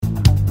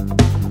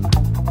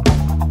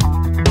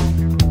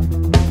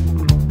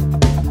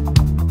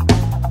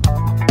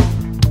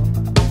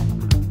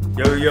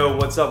Yo,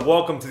 what's up?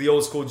 Welcome to the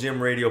Old School Gym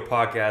Radio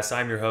Podcast.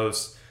 I'm your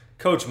host,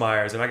 Coach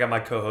Myers, and I got my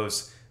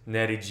co-host,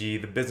 Nettie G,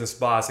 the business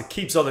boss that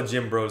keeps all the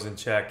gym bros in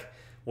check.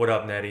 What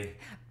up, Nettie?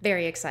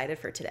 Very excited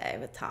for today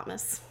with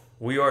Thomas.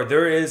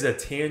 There is a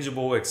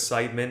tangible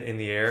excitement in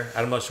the air.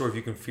 I'm not sure if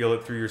you can feel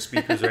it through your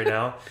speakers right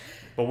now,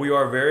 but we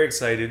are very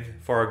excited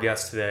for our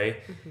guest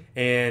today.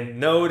 And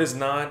no, it is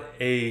not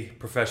a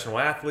professional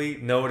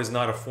athlete. No, it is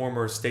not a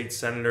former state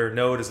senator.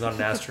 No, it is not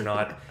an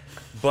astronaut.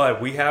 But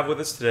we have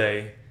with us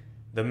today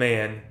the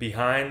man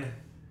behind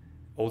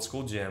Old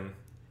School Gym,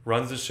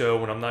 runs the show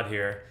when I'm not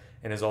here,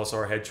 and is also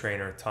our head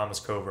trainer, Thomas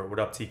Covert. What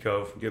up,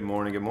 T-Cove? Good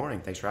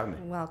morning. Thanks for having me.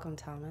 Welcome,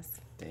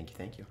 Thomas. Thank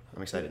you.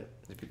 I'm excited.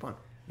 It'll be fun.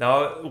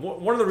 Now,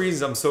 one of the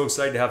reasons I'm so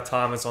excited to have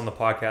Thomas on the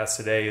podcast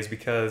today is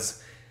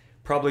because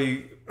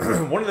probably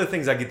one of the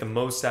things I get the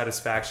most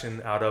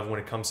satisfaction out of when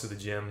it comes to the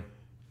gym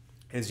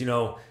is, we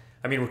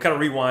kind of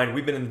rewind.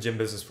 We've been in the gym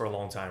business for a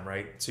long time,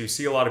 right? So you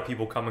see a lot of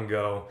people come and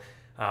go.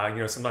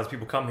 Sometimes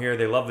people come here,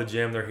 they love the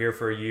gym, they're here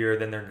for a year,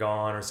 then they're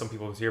gone, or some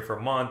people are here for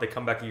a month, they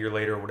come back a year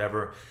later or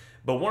whatever.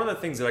 But one of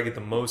the things that I get the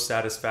most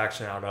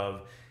satisfaction out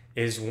of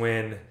is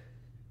when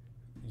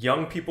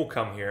young people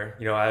come here,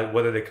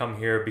 whether they come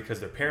here because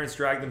their parents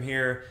dragged them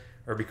here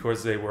or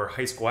because they were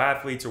high school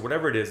athletes or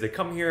whatever it is, they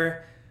come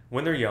here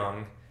when they're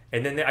young,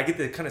 and then I get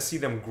to kind of see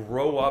them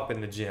grow up in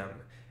the gym.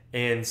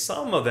 And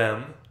some of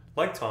them,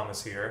 like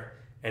Thomas here,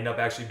 end up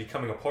actually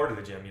becoming a part of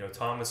the gym.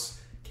 Thomas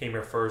came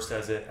here first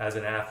as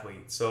an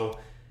athlete. So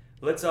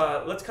let's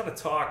kind of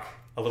talk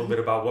a little bit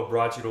about what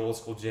brought you to Old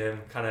School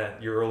Gym, kind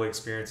of your early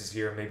experiences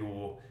here. Maybe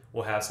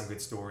we'll have some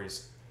good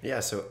stories.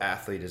 Yeah, so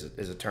athlete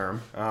is a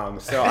term.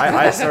 So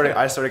I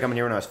started coming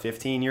here when I was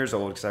 15 years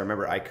old because I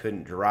remember I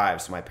couldn't drive,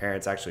 so my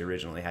parents actually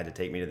originally had to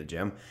take me to the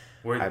gym.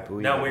 When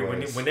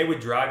they would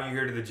drive you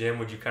here to the gym,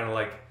 would you kind of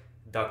like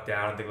duck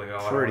down and think like, oh,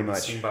 I don't want to be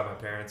seen by my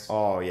parents?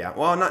 Oh yeah,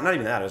 well not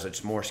even that. I was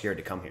just more scared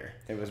to come here.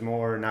 It was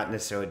more not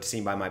necessarily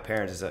seen by my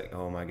parents. It's like,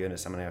 oh my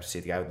goodness, I'm gonna have to see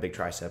the guy with big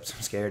triceps.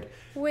 I'm scared.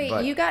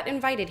 Wait, you got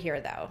invited here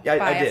though? Yeah,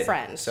 by I did. A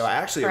friend. So I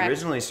actually correct?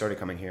 originally started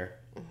coming here.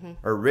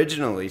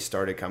 Originally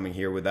started coming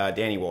here with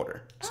Danny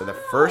Walter. So the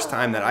first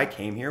time that I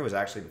came here was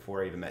actually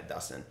before I even met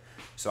Dustin.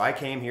 So I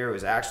came here, it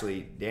was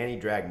actually Danny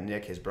dragged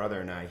Nick, his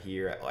brother, and I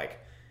here at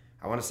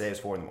I want to say it was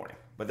 4 in the morning.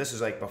 But this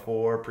was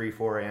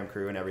pre-4 a.m.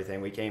 crew and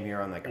everything. We came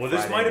here on a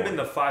this might have been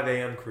the 5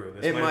 a.m. crew.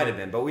 It might have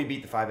been, but we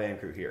beat the 5 a.m.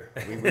 crew here.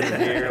 We were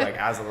here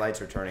as the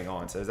lights were turning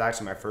on. So it was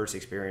actually my first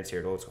experience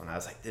here at Old School. And I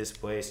was like, this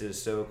place is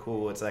so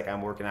cool. It's like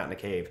I'm working out in a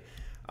cave.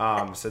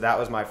 So that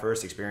was my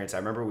first experience. I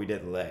remember we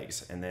did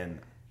legs, and then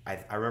I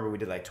remember we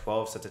did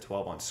 12 sets of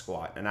 12 on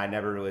squat. And I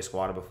never really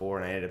squatted before,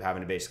 and I ended up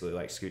having to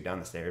basically scoot down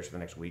the stairs for the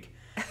next week.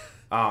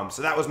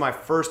 So that was my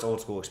first Old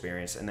School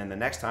experience. And then the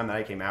next time that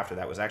I came after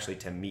that was actually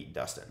to meet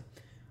Dustin.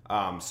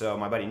 So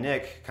my buddy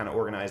Nick kind of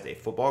organized a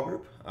football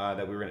group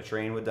that we were going to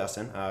train with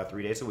Dustin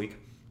 3 days a week. It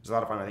was a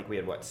lot of fun. I think we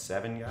had,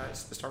 7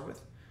 guys to start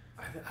with?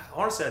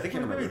 Honestly, I think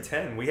it was maybe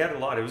 10. We had a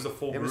lot. It was a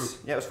full group.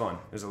 It was fun.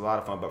 It was a lot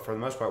of fun. But for the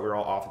most part, we were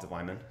all offensive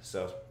linemen.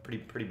 So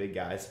pretty big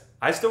guys.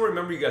 I still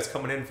remember you guys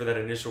coming in for that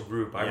initial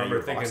group. I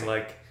remember thinking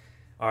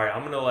all right,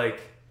 I'm going to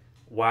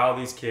wow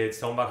these kids,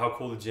 tell them about how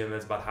cool the gym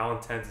is, about how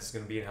intense it's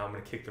going to be, and how I'm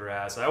going to kick their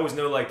ass. I always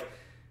know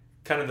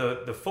kind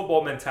of the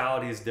football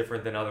mentality is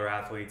different than other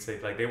athletes.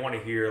 They want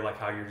to hear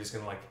how you're just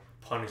gonna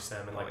punish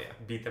them and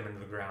beat them into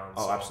the ground.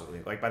 Oh, absolutely.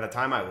 By the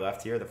time I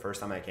left here, the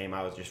first time I came,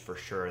 I was just for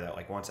sure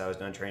that once I was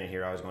done training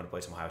here, I was going to play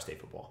some Ohio State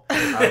football.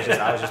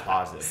 I was just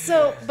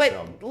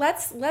positive.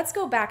 Let's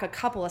go back a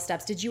couple of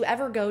steps. Did you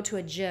ever go to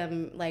a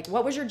gym?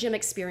 What was your gym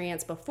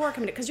experience before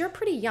coming to? Because you're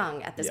pretty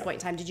young at this point in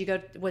time. Did you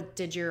go?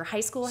 Did your high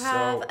school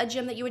have a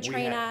gym that you would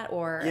train at,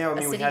 or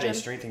we had a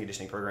strength and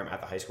conditioning program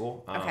at the high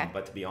school.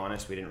 But to be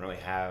honest, we didn't really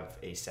have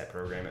a set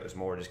program. It was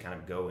more just kind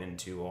of go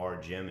into our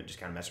gym and just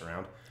kind of mess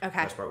around. Okay. For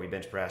the most part, we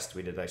bench pressed.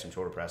 We did some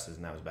shoulder presses,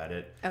 and that was about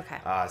it. Okay.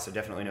 So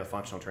definitely no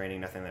functional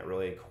training, nothing that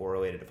really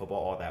correlated to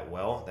football all that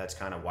well. That's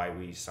kind of why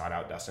we sought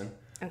out Dustin.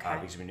 Okay.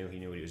 Because we knew he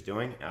knew what he was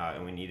doing,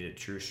 and we needed a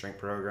true strength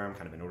program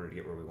kind of in order to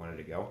get where we wanted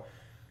to go.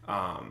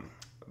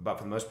 But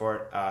for the most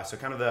part, so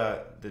kind of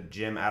the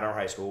gym at our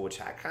high school, which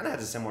kind of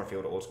has a similar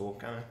feel to Old School,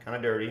 kind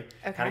of dirty,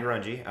 kind of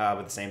grungy, but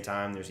at the same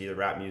time, there's either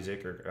rap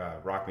music or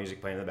rock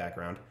music playing in the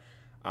background.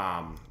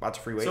 Lots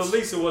of free weights. So at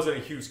least it wasn't a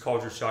huge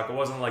culture shock. It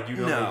wasn't like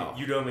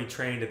you'd only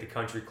trained at the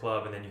country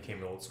club and then you came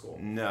to Old School.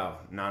 No,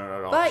 not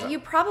at all.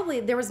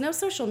 But there was no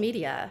social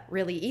media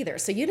really either.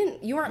 So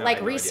you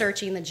weren't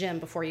researching the gym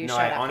before you showed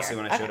up. Honestly,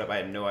 when I showed up, I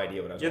had no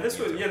idea what I was this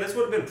would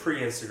have been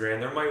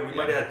pre-Instagram. We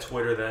might have had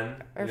Twitter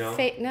then. Or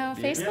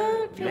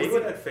Facebook? Yeah, maybe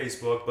we had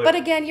Facebook. But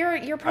again,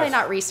 you're probably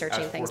not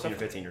researching things before.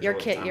 15 years your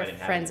old kid, your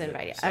friends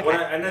invited you. Okay.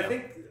 I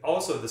think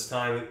also this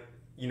time,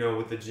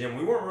 with the gym,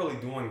 we weren't really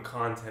doing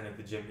content at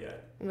the gym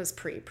yet. It was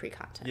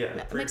pre-content. Yeah,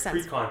 that makes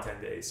sense.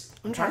 Pre-content days.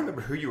 I'm trying to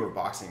remember who you were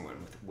boxing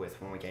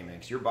with when we came in,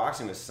 because your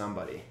boxing was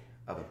somebody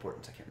of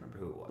importance. I can't remember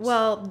who it was.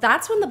 Well,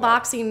 that's when the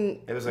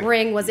boxing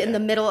ring was in the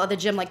middle of the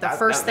gym, the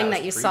first thing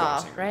that you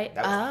saw, right?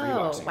 That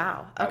was pre-boxing.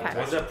 Wow. Okay.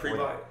 Was that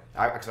pre-boxing?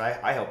 Because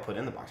I helped put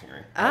in the boxing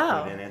ring. Oh.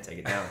 I put it in and take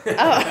it down. So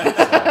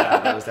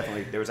that was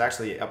definitely, there was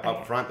actually,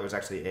 up front, there was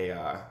actually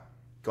a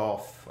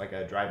golf, like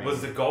a driving.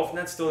 Was the golf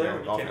net still there? Yeah,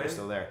 the golf net was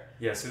still there.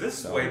 Yeah, so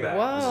this is way back.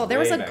 Whoa, there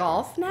was way a back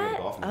golf when. net? Yeah,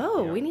 golf net,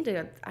 Oh,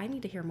 yeah. I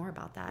need to hear more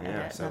about that. Yeah,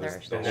 at so it another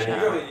was the And whole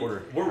show. then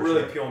quarter, we're for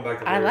really sure. peeling back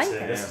the I layers like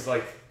today. it. This is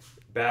like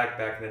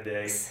back in the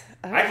day.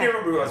 Okay. I can't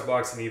remember who I was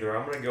boxing either.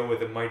 I'm gonna go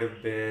with it might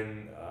have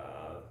been,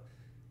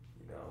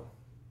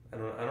 I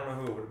don't know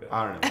who it would have been.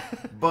 I don't know.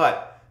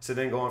 But, so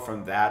then going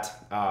from that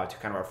to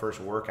kind of our first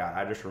workout,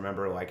 I just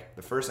remember, like,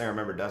 the first thing I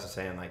remember Dustin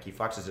saying, like, he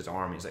flexes his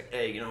arm. He's like,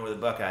 hey, you know where the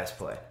Buckeyes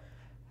play?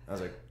 I was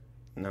like,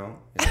 no.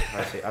 He's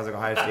like, I was like,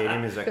 Ohio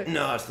Stadium. He's like,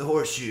 no, it's the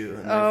Horseshoe.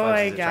 And then Oh he flexes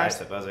my his gosh.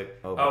 tricep. I was like,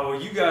 oh. Oh,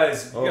 well, you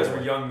guys Oh.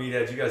 were young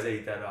meatheads. You guys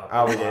ate that up.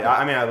 Oh, we did.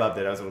 I mean, I loved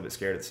it. I was a little bit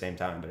scared at the same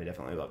time, but I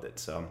definitely loved it.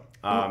 So,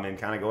 and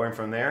kind of going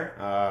from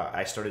there,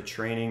 I started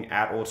training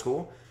at Old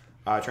School.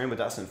 Trained with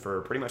Dustin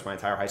for pretty much my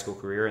entire high school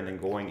career, and then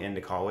going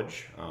into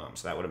college.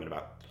 So that would have been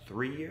about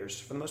 3 years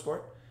for the most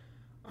part.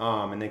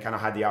 And then kind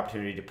of had the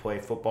opportunity to play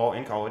football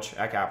in college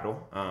at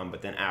Capital.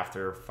 But then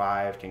after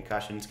 5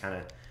 concussions, kind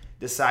of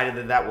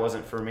decided that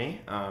wasn't for me.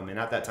 And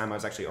at that time, I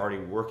was actually already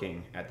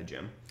working at the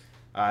gym.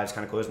 I was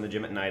kind of closing the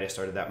gym at night. I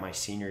started that my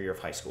senior year of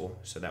high school.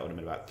 So that would have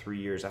been about 3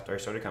 years after I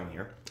started coming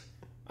here.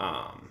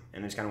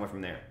 And just kind of went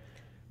from there.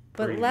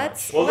 But Pretty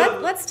let's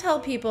much. let's tell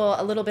people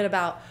a little bit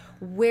about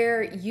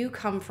where you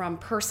come from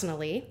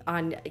personally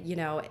on,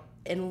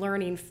 in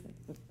learning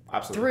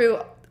Absolutely.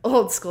 through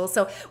Old School.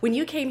 So when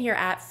you came here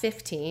at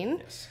 15,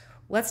 Yes.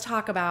 let's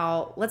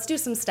do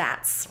some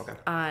stats Okay.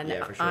 on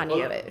Yeah, for sure. on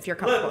you if you're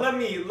comfortable.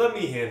 Let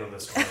me handle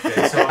this one.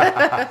 Okay, so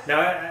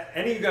now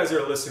any of you guys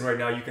that are listening right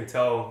now, you can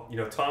tell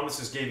Thomas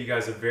just gave you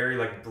guys a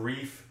very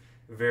brief,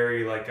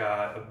 very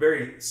a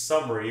very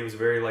summary. It was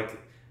very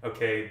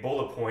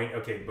bullet point.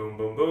 Okay, boom,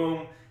 boom,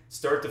 boom,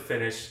 start to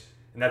finish,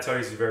 and that's how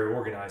he's very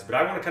organized. But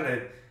I want to kind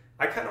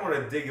of want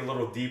to dig a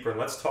little deeper and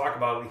let's talk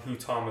about who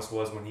Thomas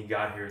was when he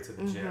got here to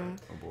the gym.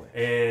 Oh boy.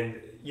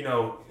 And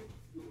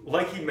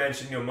like he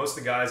mentioned, most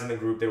of the guys in the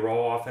group, they were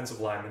all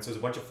offensive linemen, so it was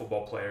a bunch of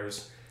football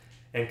players.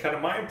 And kind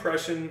of my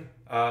impression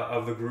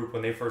of the group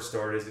when they first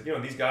started is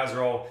that, these guys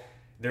are all,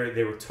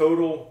 they were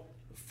total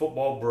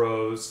football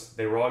bros.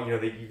 They were all,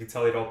 you could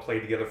tell they'd all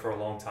played together for a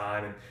long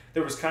time. And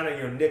there was kind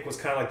of, Nick was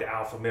kind of like the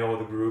alpha male of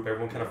the group.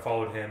 Everyone kind of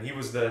followed him. He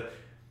was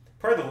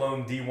probably the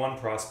lone D1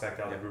 prospect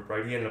out of the group,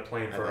 right? He ended up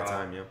playing for At that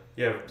time,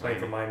 playing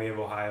for Miami of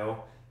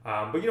Ohio.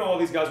 But all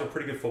these guys were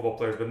pretty good football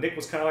players. But Nick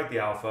was kind of like the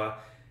alpha.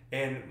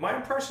 And my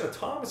impression of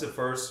Thomas at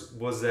first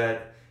was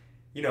that,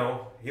 he,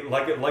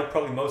 like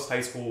probably most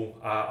high school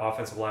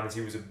offensive linemen,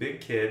 he was a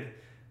big kid,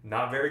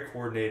 not very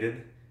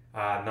coordinated,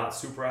 not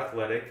super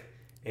athletic,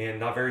 and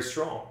not very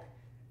strong.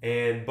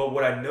 But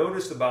what I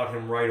noticed about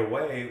him right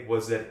away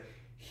was that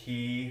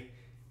he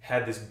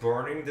had this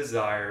burning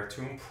desire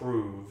to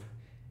improve,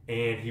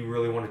 and he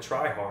really wanted to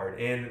try hard.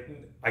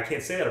 And I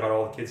can't say that about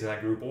all the kids in that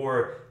group,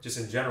 or just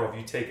in general. If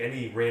you take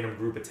any random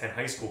group of 10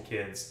 high school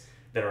kids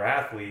that are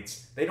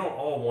athletes, they don't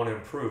all want to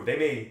improve. They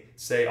may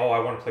say, oh, I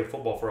want to play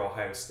football for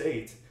Ohio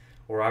State,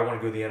 or I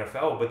want to go to the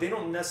NFL, but they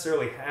don't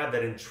necessarily have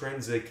that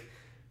intrinsic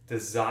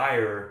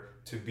desire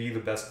to be the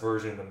best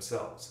version of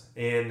themselves.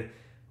 And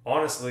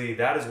honestly,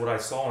 that is what I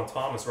saw in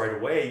Thomas right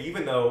away,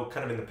 even though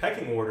kind of in the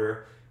pecking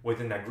order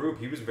within that group,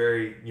 he was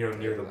very,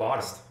 near the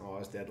bottom. Oh, I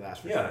was dead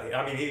last. Yeah, Sure.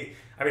 I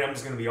mean, I'm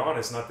just going to be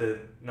honest, not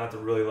to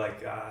really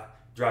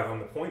drive home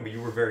the point, but you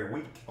were very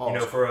weak. Oh,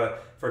 For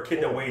a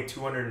kid that weighed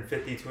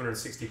 250,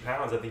 260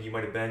 pounds, I think you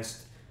might have benched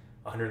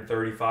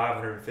 135,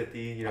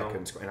 150.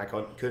 I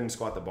couldn't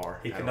squat the bar.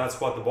 He could not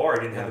squat the bar.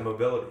 He didn't have the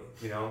mobility.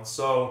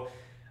 So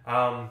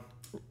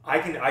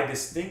I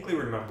distinctly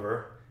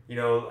remember,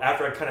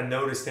 after I kind of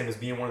noticed him as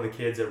being one of the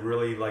kids that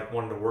really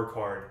wanted to work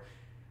hard.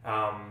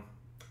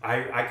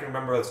 I can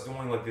remember us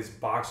doing this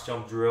box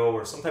jump drill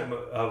or some type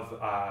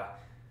of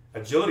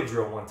agility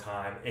drill one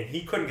time, and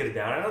he couldn't get it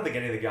down. I don't think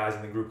any of the guys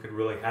in the group could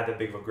really had that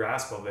big of a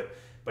grasp of it,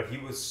 but he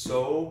was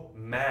so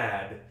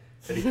mad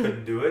that he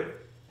couldn't do it.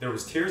 There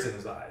was tears in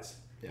his eyes.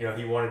 Yeah.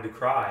 He wanted to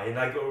cry, and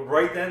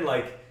right then,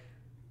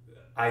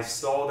 I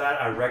saw that,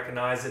 I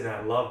recognized it, and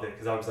I loved it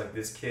because I was like,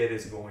 this kid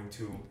is going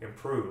to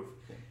improve.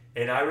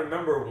 And I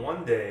remember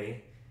one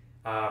day,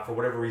 for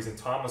whatever reason,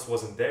 Thomas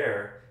wasn't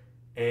there,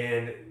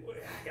 and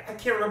I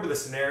can't remember the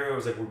scenario. It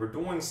was we were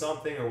doing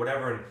something or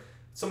whatever, and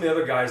some of the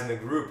other guys in the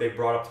group, they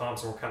brought up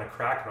Thomas and were kind of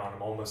cracking on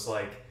him, almost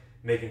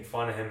making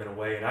fun of him in a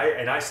way.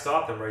 And I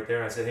stopped them right there,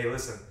 and I said, hey,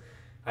 listen,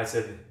 I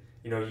said,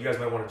 you guys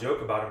might want to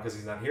joke about him because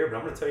he's not here, but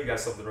I'm going to tell you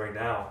guys something right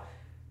now.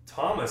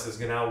 Thomas is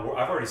going to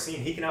I've already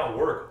seen he can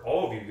outwork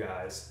all of you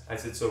guys. I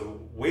said, so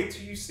wait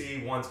till you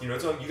see once, you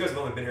guys have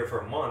only been here for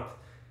a month.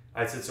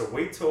 I said, so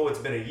wait till it's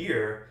been a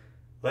year.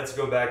 Let's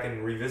go back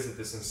and revisit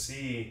this and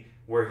see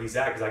where he's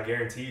at, because I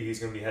guarantee you he's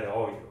going to be ahead of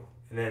all you.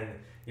 And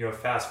then,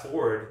 fast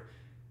forward,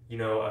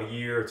 a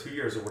year or 2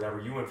 years or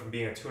whatever, you went from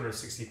being a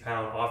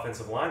 260-pound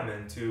offensive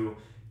lineman to,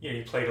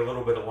 you played a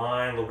little bit of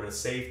line, a little bit of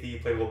safety, you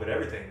played a little bit of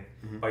everything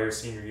by your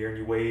senior year, and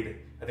you weighed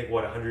I think,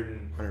 what,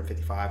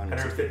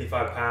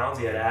 155 pounds.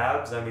 He had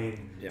abs. I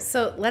mean... Yep.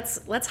 So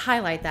let's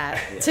highlight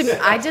that. To me,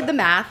 I did the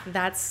math.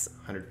 That's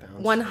 100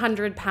 pounds.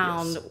 100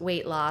 pound Yes.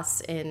 weight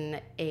loss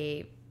in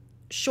a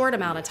short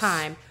amount of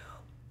time,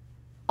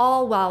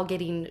 all while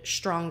getting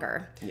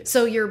stronger. Yes.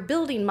 So you're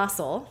building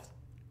muscle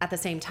at the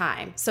same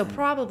time. So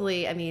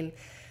probably, I mean,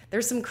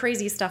 there's some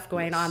crazy stuff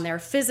going on there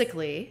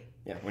physically.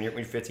 Yeah, when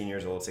you're 15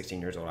 years old,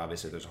 16 years old,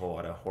 obviously there's a whole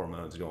lot of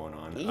hormones going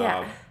on.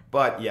 Yeah.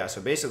 But yeah,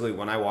 so basically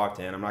when I walked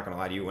in, I'm not going to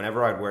lie to you,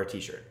 whenever I'd wear a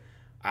t-shirt,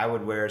 I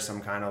would wear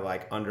some kind of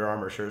like Under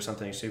Armour shirt,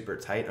 something super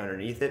tight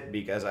underneath it,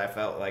 because I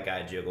felt like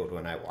I jiggled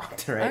when I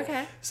walked, right?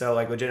 Okay. So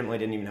like legitimately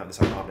didn't even have the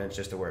self-confidence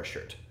just to wear a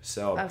shirt.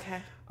 So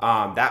Okay.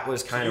 That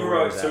was kind of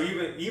where I was So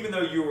at. even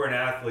though you were an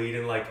athlete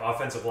and like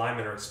offensive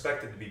linemen are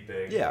expected to be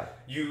big, Yeah.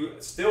 you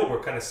still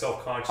were kind of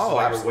self-conscious Oh,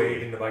 about absolutely. your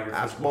weight and about your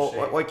physical Well,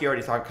 shape. like you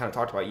already kind of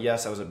talked about,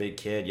 yes, I was a big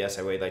kid. Yes,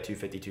 I weighed like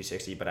 250,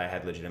 260, but I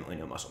had legitimately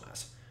no muscle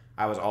mass.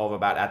 I was all of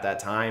about, at that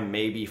time,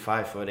 maybe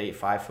 5'8",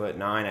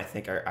 5'9". I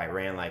think I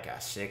ran like a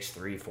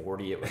 6'3",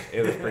 40. It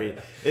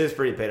was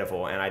pretty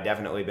pitiful, and I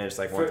definitely benched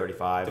like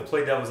 135. To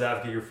play devil's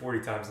advocate, your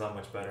 40 times not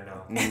much better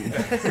now.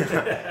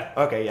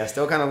 Okay, yeah,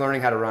 still kind of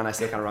learning how to run. I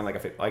still kind of run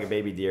like a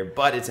baby deer,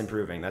 but it's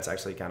improving. That's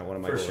actually kind of one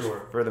of my For goals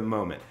sure. for the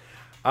moment.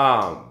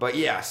 But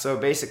yeah, so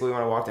basically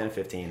when I walked in at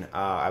 15,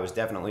 I was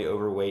definitely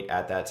overweight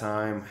at that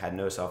time, had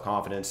no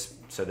self-confidence.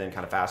 So then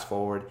kind of fast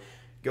forward,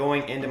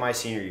 going into my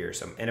senior year,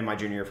 so into my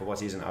junior year football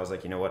season, I was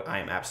like, you know what, I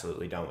am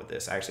absolutely done with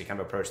this. I actually kind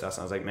of approached us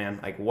and I was like, man,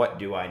 like what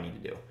do I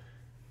need to do?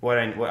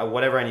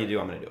 Whatever I need to do,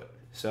 I'm going to do it.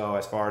 So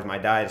as far as my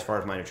diet, as far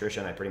as my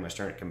nutrition, I pretty much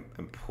turned it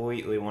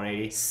completely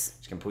 180. It's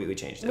completely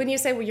changed it. When you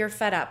say you're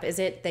fed up, is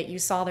it that you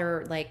saw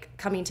they're like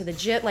coming to the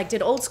gym? Like,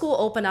 did old school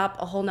open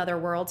up a whole nother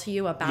world to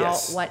you about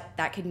Yes. what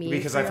that could mean?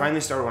 Because for I you?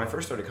 finally started, when I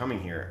first started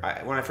coming here,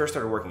 when I first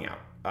started working out,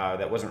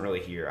 that wasn't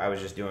really here. I was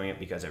just doing it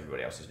because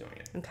everybody else was doing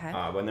it. Okay.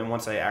 But then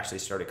once I actually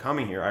started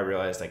coming here, I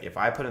realized like if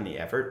I put in the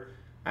effort,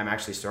 I'm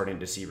actually starting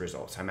to see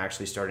results. I'm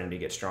actually starting to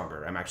get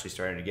stronger. I'm actually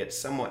starting to get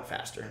somewhat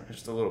faster,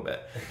 just a little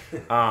bit.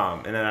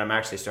 And then I'm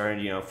actually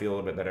starting to, feel a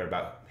little bit better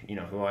about,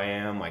 who I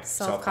am, like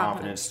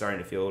self-confidence, starting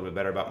to feel a little bit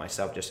better about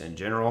myself just in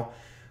general.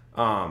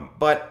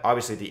 But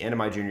obviously at the end of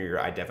my junior year,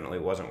 I definitely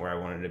wasn't where I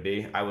wanted to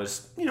be. I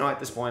was, at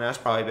this point, I was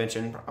probably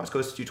benching, I was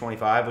close to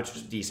 225, which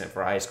was decent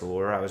for a high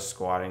schooler. I was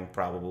squatting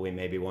probably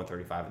maybe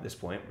 135 at this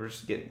point.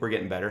 We're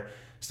getting better.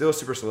 Still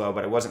super slow,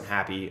 but I wasn't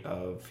happy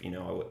of,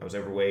 I was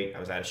overweight. I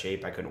was out of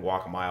shape. I couldn't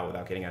walk a mile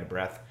without getting out of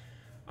breath.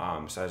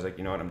 So I was like,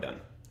 you know what, I'm done.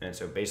 And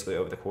so basically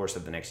over the course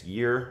of the next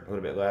year, a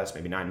little bit less,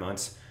 maybe 9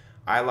 months,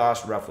 I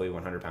lost roughly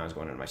 100 pounds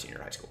going into my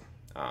senior high school.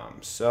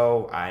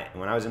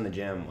 When I was in the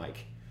gym,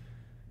 like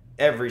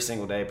every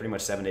single day, pretty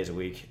much 7 days a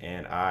week,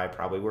 and I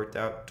probably worked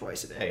out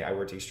twice a day. I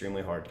worked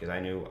extremely hard because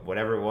I knew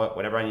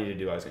whatever I needed to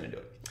do, I was going to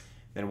do it.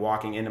 Then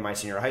walking into my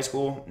senior high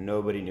school,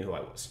 nobody knew who I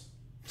was.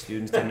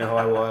 Students didn't know who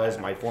I was.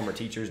 My former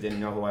teachers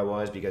didn't know who I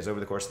was because over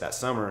the course of that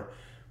summer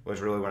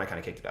was really when I kind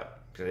of kicked it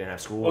up because I didn't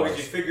have school. Well, did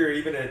you figure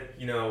even at,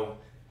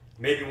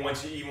 maybe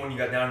even when you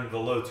got down into the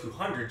low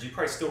 200s, you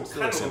probably still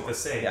kind of look the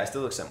same. Yeah, I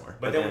still look similar.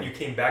 But then when you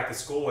came back to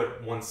school at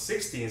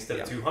 160 instead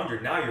of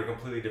 200, now you're a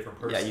completely different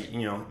person.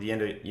 Yeah, the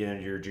end of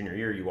your junior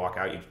year, you walk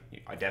out.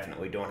 I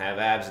definitely don't have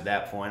abs at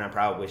that point. I'm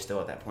probably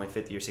still at that point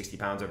 50 or 60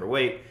 pounds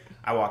overweight.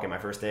 I walk in my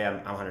first day, I'm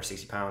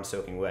 160 pounds,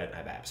 soaking wet, I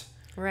have abs.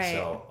 Right.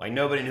 So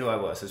nobody knew who I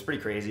was. So it's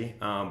pretty crazy.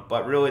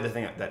 But really the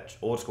thing that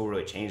old school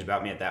really changed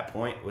about me at that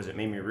point was it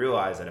made me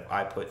realize that if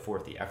I put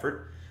forth the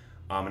effort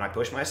and I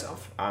push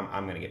myself,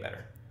 I'm going to get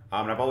better.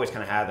 And I've always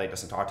kind of had, like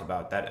Dustin talked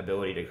about, that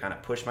ability to kind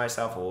of push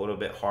myself a little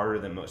bit harder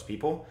than most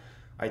people.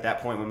 At that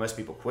point when most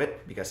people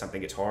quit because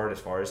something gets hard as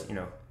far as,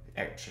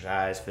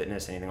 exercise,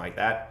 fitness, anything like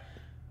that,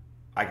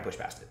 I could push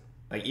past it.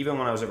 Like even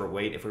when I was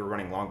overweight, if we were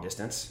running long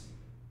distance,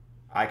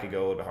 I could go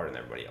a little bit harder than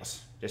everybody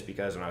else. Just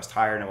because when I was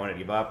tired and I wanted to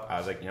give up, I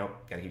was like,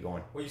 gotta keep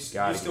going. Well, you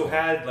still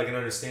had like an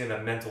understanding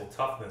that mental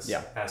toughness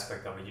Yeah.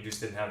 aspect of it. You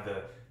just didn't have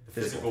the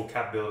physical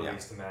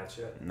capabilities to match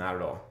it. Not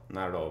at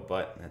all.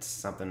 But that's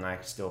something I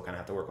still kind of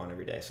have to work on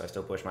every day. So I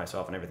still push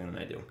myself in everything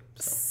that I do.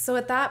 So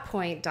at that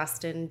point,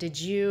 Dustin,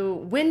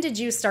 when did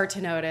you start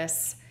to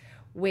notice,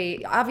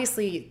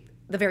 obviously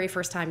the very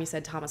first time you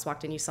said Thomas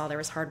walked in, you saw there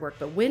was hard work,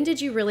 but when did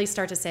you really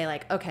start to say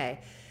like, okay,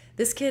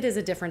 this kid is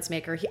a difference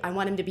maker. I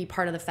want him to be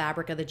part of the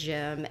fabric of the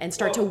gym and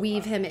start to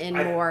weave him in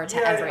more to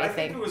everything. I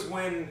think it was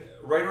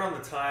right around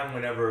the time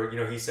whenever,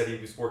 he said he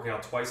was working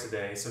out twice a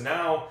day. So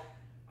now,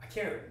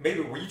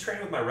 maybe were you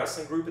training with my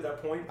wrestling group at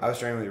that point? I was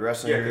training with the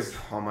wrestling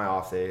group on my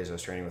off days. I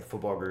was training with the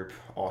football group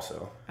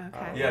also.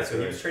 Okay. So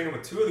he was training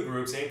with two of the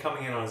groups and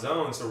coming in on his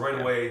own. So right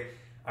away,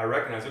 I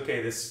recognized,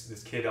 okay,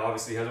 this kid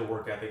obviously has a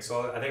work ethic.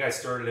 So I think I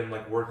started him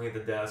like working at the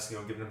desk,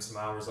 giving him some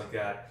hours like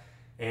that.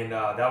 And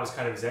that was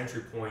kind of his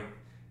entry point,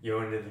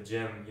 into the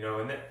gym,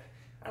 and then,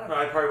 I don't know,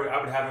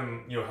 I would have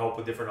him, help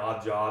with different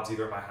odd jobs,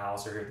 either at my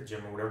house or here at the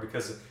gym or whatever,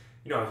 because,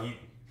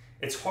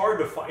 it's hard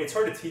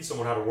to teach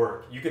someone how to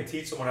work. You can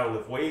teach someone how to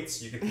lift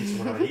weights, you can teach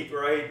someone how to eat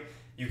right,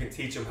 you can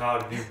teach them how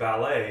to do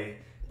ballet,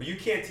 but you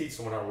can't teach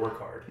someone how to work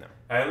hard. No.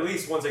 At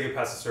least once they get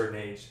past a certain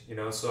age,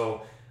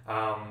 so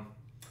I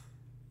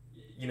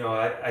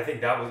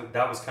think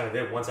that was kind of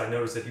it. Once I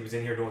noticed that he was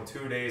in here doing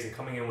 2 days and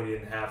coming in when he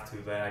didn't have to,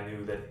 that I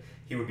knew that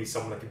he would be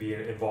someone that could be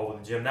involved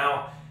with the gym.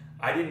 Now,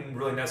 I didn't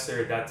really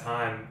necessarily at that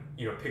time,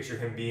 picture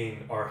him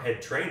being our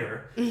head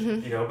trainer,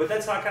 but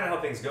that's kind of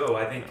how things go.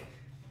 I think,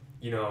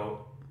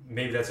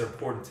 maybe that's an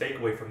important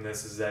takeaway from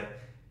this is that,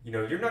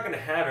 you're not going to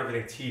have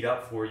everything teed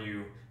up for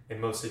you in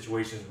most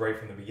situations right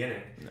from the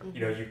beginning.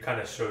 No. You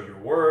kind of show your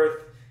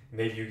worth.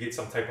 Maybe you get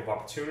some type of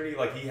opportunity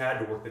like he had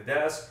to work the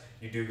desk.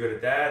 You do good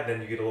at that, then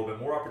you get a little bit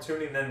more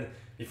opportunity, and then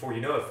before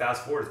you know it,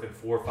 fast forward, it's been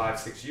 4, 5,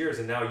 6 years,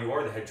 and now you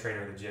are the head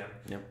trainer of the gym.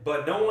 Yep.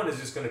 But no one is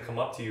just going to come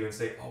up to you and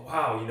say, oh,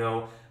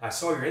 wow, I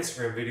saw your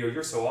Instagram video,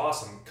 you're so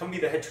awesome. Come be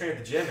the head trainer of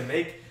the gym and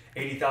make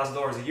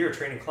 $80,000 a year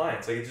training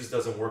clients. Like, it just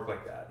doesn't work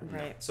like that.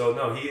 Right. So,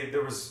 no,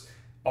 there was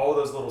all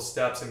those little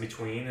steps in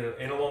between,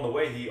 and along the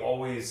way, he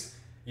always,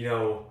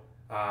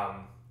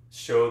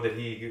 showed that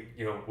he,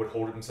 would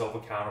hold himself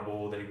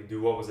accountable, that he would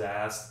do what was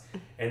asked,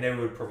 and then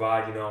would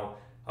provide,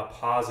 a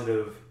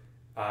positive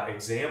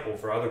example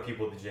for other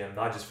people at the gym,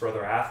 not just for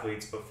other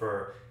athletes, but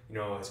for,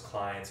 his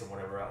clients and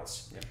whatever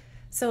else. Yeah.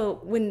 So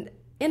when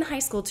in high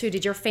school too,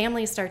 did your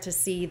family start to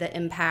see the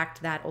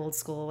impact that Old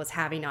School was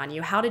having on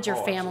you? How did your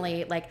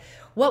family,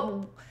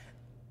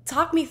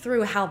 talk me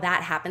through how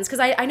that happens? Because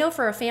I know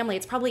for a family,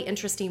 it's probably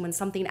interesting when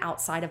something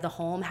outside of the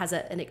home has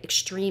an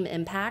extreme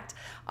impact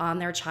on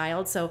their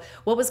child. So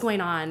what was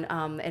going on?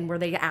 And were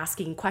they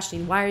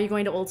questioning, why are you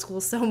going to Old School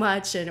so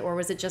much? Or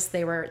was it just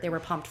they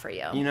were pumped for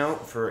you?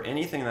 For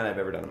anything that I've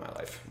ever done in my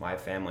life, my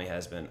family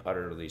has been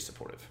utterly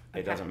supportive.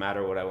 Okay. It doesn't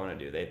matter what I want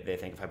to do. They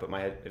think if I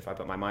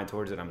put my mind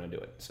towards it, I'm going to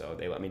do it. So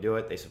they let me do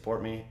it. They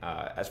support me.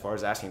 As far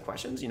as asking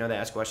questions, they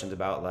ask questions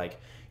about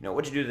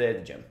what'd you do today at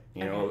the gym?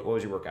 What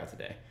was your workout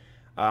today?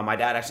 My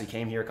dad actually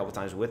came here a couple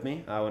times with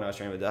me when I was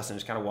training with Dustin.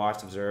 Just kind of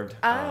watched, observed.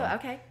 Oh,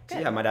 okay. Good. So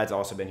yeah, my dad's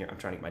also been here. I'm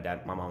trying to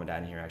get my mom and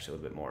dad in here actually a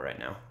little bit more right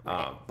now.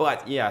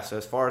 But yeah, so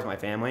as far as my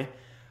family,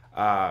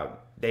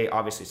 they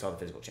obviously saw the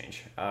physical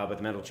change. But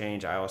the mental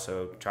change, I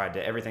also tried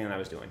to everything that I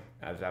was doing.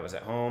 As I was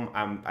at home,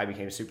 I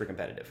became super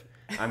competitive.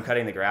 I'm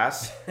cutting the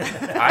grass.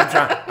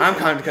 I'm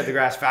trying to cut the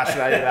grass faster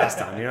than I did last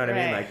time. You know what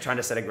I mean? Like trying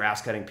to set a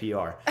grass cutting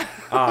PR.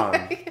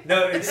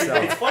 No, it's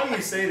funny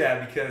you say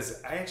that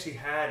because I actually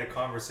had a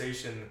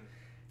conversation.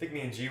 I think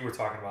me and G were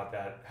talking about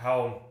that.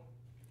 How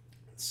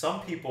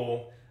some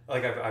people,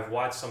 I've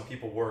watched some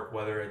people work,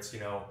 whether it's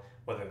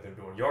whether they're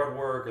doing yard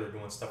work or they're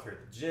doing stuff here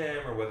at the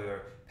gym or whether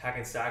they're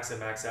packing stacks at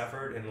max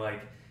effort, and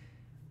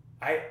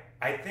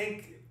I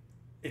think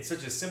it's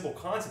such a simple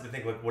concept to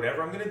think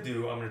whatever I'm gonna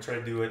do, I'm gonna try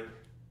to do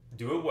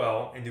it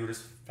well and do it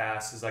as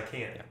fast as I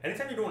can. Yeah.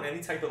 Anytime you're doing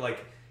any type of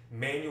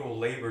manual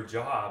labor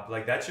job,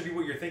 that should be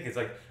what you're thinking. It's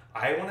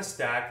I want to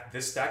stack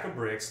this stack of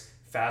bricks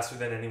faster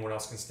than anyone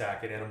else can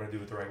stack it, and I'm going to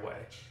do it the right way.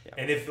 Yeah.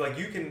 And if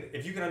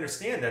you can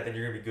understand that, then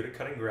you're going to be good at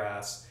cutting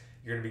grass.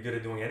 You're going to be good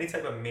at doing any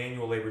type of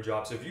manual labor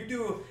job. So if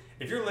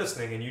you're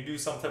listening and you do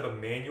some type of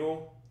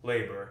manual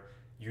labor,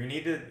 you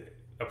need to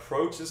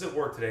approach this at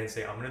work today and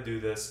say, I'm going to do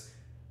this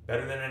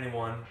better than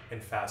anyone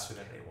and faster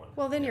than anyone.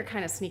 Well, then you're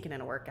kind of sneaking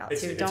in a workout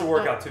too. It's a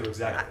workout too,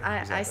 exactly.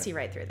 I see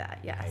right through that.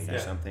 Yeah. You do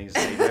some things.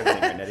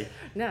 Nettie.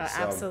 No,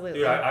 absolutely.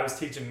 Dude, I was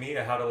teaching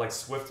Mina how to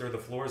Swifter the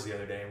floors the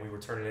other day, and we were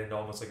turning it into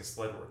almost like a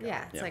sled workout.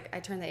 Yeah, it's I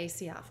turn the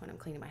AC off when I'm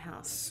cleaning my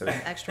house. So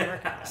extra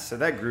workout. So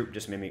that group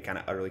just made me kind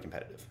of utterly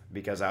competitive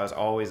because I was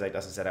always, like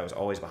Dustin said, I was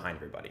always behind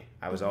everybody.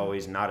 I was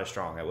always not as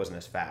strong. I wasn't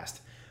as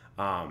fast.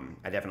 I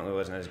definitely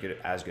wasn't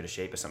as good a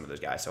shape as some of those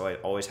guys. So I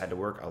always had to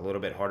work a little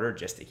bit harder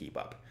just to keep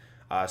up.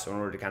 So in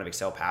order to kind of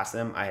excel past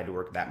them, I had to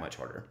work that much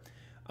harder.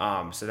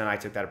 So then I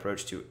took that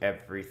approach to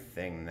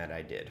everything that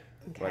I did,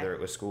 whether it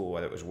was school,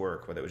 whether it was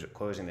work, whether it was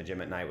closing the gym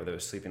at night, whether it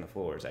was sleeping the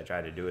floors. I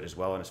tried to do it as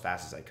well and as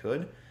fast as I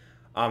could.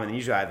 And then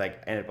usually I'd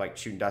end up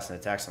shooting Dustin a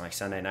text on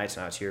Sunday nights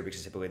when I was here,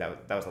 because typically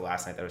that was the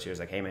last night that I was here. It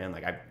was hey man,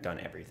 I've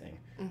done everything.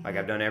 Mm-hmm.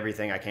 I've done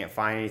everything. I can't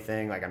find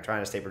anything. I'm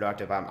trying to stay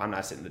productive. I'm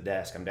not sitting at the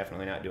desk. I'm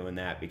definitely not doing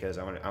that because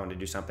I want to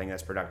do something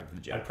that's productive for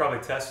the gym. I'd probably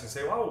test and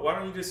say, well, why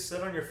don't you just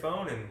sit on your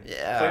phone and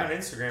play on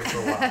Instagram for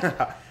a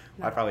while?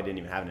 I probably didn't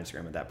even have an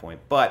Instagram at that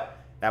point, but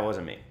that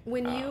wasn't me.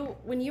 When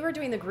you were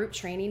doing the group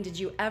training, did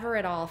you ever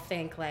at all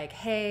think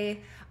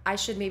hey, I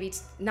should maybe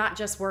not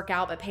just work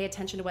out, but pay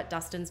attention to what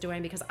Dustin's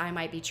doing because I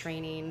might be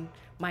training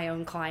my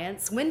own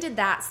clients? When did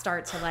that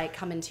start to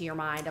come into your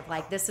mind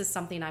of this is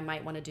something I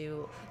might want to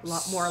do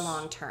more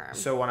long term?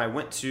 So when I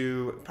went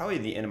to probably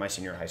the end of my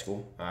senior year of high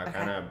school, I've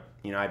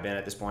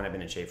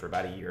been in shape for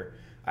about a year.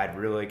 I'd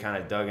really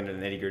kind of dug into the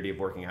nitty gritty of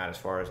working out as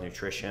far as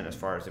nutrition, as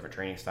far as different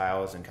training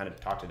styles, and kind of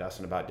talked to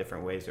Dustin about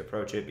different ways to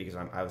approach it because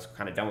I was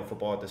kind of done with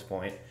football at this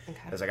point. Okay.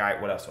 I was all right,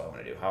 what else do I want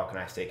to do? How can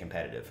I stay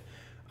competitive?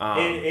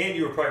 And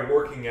you were probably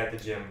working at the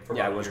gym for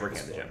about a year. Yeah, I was working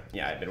at the gym.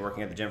 Yeah, I'd been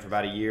working at the gym for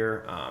about a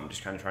year,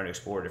 just kind of trying to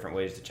explore different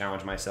ways to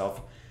challenge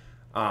myself.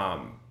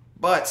 And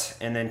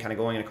then kind of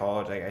going into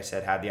college, like I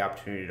said, had the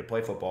opportunity to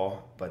play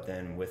football, but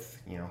then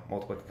with,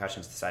 multiple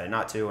concussions decided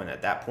not to. And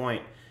at that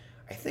point,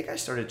 I think I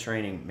started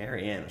training,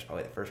 Mary Ann was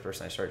probably the first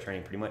person I started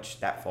training pretty much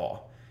that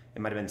fall.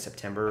 It might have been I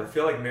September.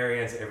 feel like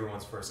Marianne's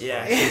everyone's first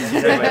client. Yeah,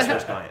 she's everybody's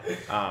first client.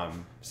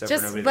 So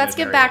Just let's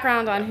give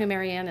background on who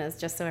Marianne is,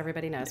 just so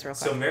everybody knows real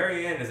quick. So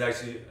Marianne is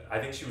actually, I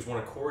think she was one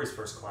of Corey's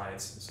first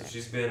clients. So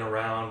she's been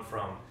around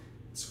from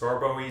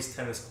Scarborough East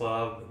Tennis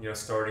Club,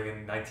 starting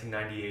in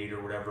 1998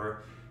 or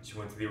whatever. She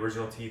went to the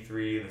original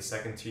T3, the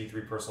second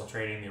T3 personal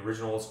training, the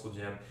original old school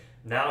gym.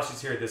 Now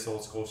she's here at this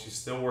old school. She's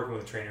still working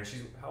with a trainer.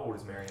 How old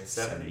is Marianne?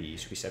 70?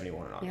 She'll be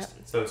 71 in August.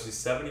 Yep. So she's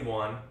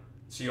 71.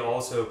 She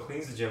also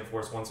cleans the gym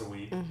for us once a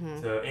week.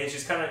 And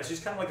she's kind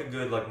of like a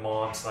good like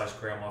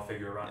mom/grandma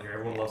figure around here.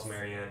 Everyone loves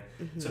Marianne.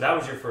 So that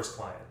was your first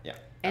client. Yeah.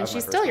 And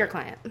she's still your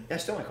client. Yeah,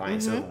 still my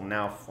client. So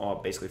now,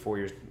 basically 4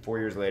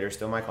 years later,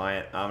 still my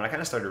client. And I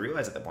kind of started to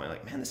realize at that point,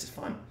 like, man, this is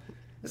fun.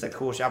 This is like the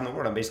coolest job in the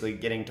world. I'm basically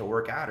getting to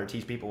work out or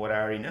teach people what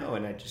I already know,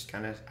 and I just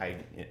kind of I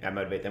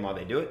motivate them while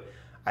they do it.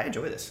 I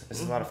enjoy this.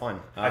 This is a lot of fun.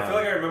 I feel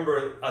like I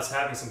remember us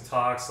having some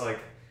talks like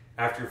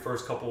after your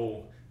first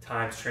couple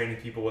times training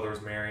people, whether it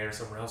was Marianne or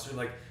someone else. You're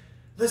like,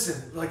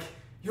 listen, like,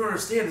 you don't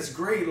understand. This is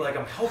great. Like,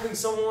 I'm helping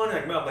someone.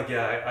 I'm like,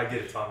 yeah, I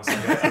get it, Thomas. Like,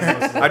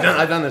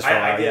 I've done this for a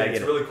while. I get it.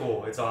 It's really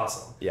cool. It's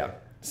awesome. Yeah.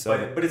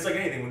 So, but it's like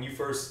anything. When you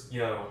first,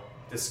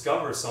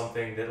 discover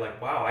something that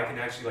like, wow, I can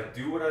actually like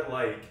do what I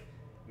like,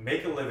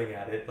 make a living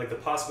at it. Like the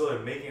possibility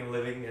of making a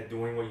living at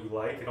doing what you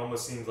like, it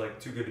almost seems like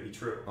too good to be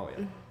true. Oh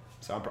yeah.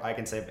 So I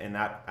can say in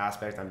that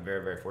aspect, I'm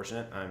very, very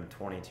fortunate. I'm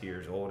 22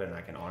 years old, and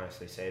I can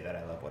honestly say that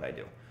I love what I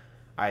do.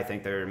 I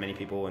think there are many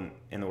people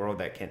in the world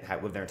that can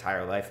live their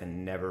entire life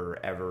and never,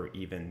 ever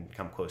even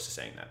come close to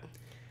saying that.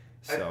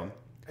 So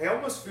I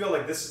almost feel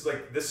like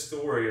this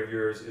story of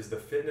yours is the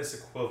fitness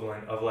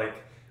equivalent of like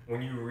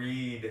when you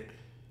read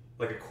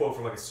like a quote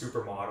from like a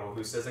supermodel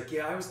who says like,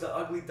 yeah, I was the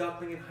ugly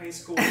duckling in high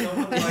school. No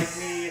one liked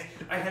me.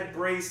 I had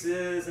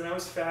braces and I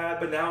was fat,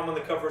 but now I'm on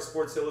the cover of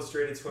Sports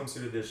Illustrated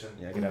swimsuit edition.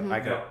 Yeah, I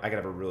could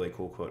have a really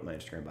cool quote in my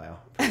Instagram bio.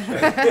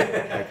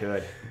 I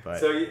could, but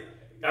so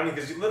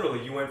because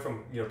you went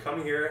from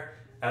coming here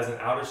as an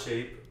out of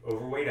shape,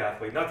 overweight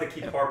athlete. Not to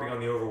keep harping on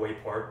the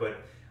overweight part,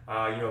 but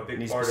a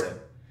big part of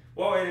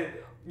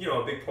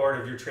a big part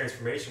of your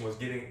transformation was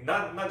getting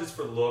not just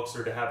for looks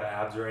or to have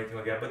abs or anything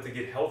like that, but to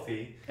get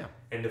healthy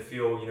and to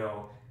feel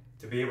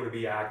to be able to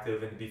be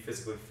active and to be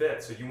physically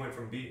fit. So you went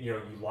from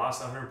you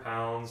lost 100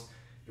 pounds,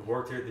 you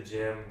worked here at the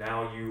gym.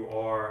 Now you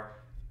are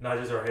not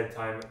just our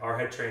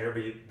head trainer,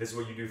 but this is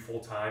what you do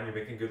full time. You're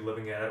making a good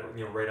living at it,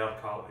 right out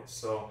of college.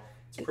 So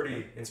it's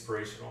pretty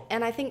inspirational.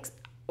 And I think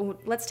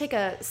let's take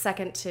a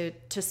second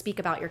to speak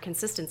about your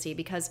consistency,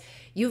 because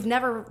you've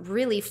never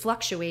really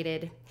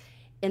fluctuated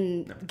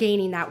in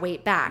gaining that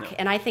weight back. No.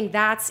 And I think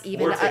that's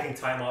even or taking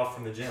time off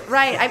from the gym.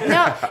 Right.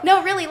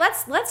 No, really,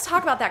 let's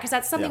talk about that, because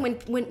that's something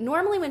when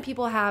normally when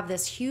people have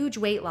this huge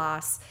weight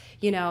loss,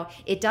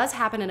 it does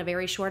happen in a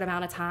very short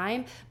amount of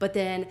time, but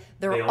then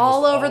they're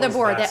all over the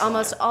board. They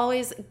almost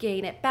always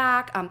gain it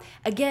back.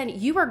 Again,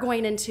 you are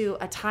going into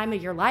a time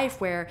of your life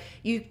where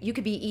you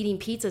could be eating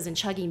pizzas and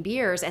chugging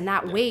beers, and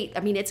that weight,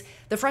 it's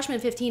the freshman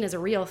 15 is a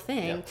real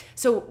thing. Yeah.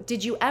 So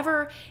did you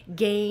ever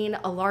gain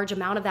a large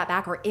amount of that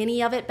back, or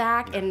any of it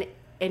back,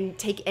 and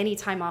take any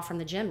time off from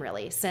the gym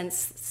really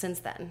since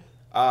then?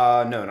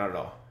 No, not at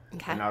all.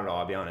 Okay. Not at all,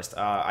 I'll be honest.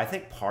 I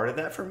think part of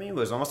that for me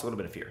was almost a little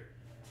bit of fear.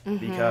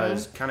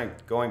 Because kind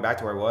of going back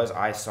to where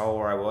I saw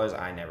where I was,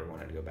 I never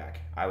wanted to go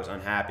back. I was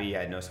unhappy,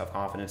 I had no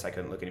self-confidence, I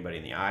couldn't look anybody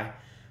in the eye,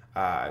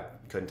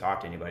 couldn't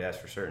talk to anybody, that's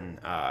for certain,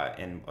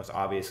 and was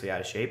obviously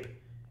out of shape,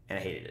 and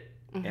I hated it.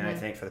 And I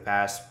think for the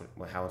past,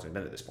 how long has it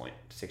been at this point?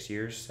 6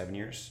 years, 7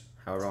 years,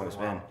 however long it's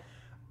been.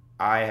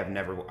 I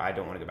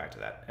don't want to go back to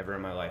that ever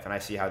in my life. And I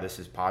see how this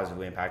has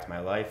positively impacted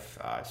my life.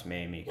 It's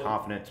made me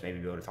confident, it's made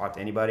me be able to talk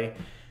to anybody.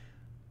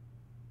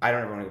 I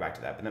don't ever want to go back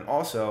to that. But then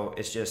also,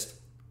 it's just,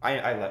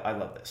 I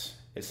love this.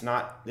 This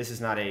is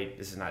not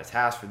a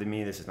task for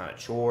me. This is not a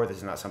chore. This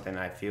is not something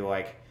that I feel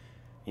like,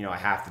 I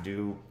have to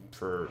do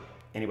for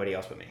anybody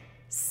else but me.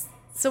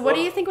 So what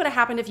do you think would have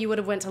happened if you would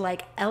have went to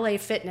like LA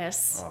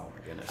Fitness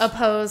goodness.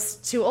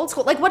 opposed to old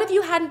school? Like, what if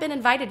you hadn't been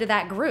invited to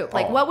that group?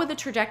 Like, what would the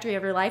trajectory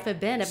of your life have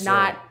been if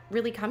not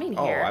really coming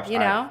here?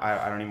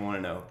 I don't even want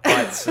to know.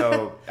 But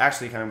so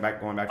actually going back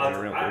to the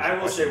real I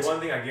will say one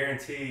thing, I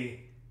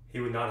guarantee he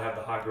would not have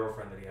the hot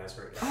girlfriend that he has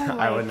right now.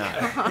 I would not.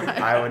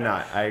 I would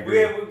not. I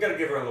agree. We've got to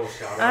give her a little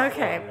shout out.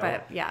 Okay,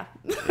 but yeah.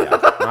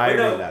 I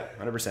agree with that,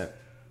 100%.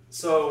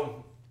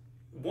 So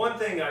one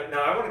thing,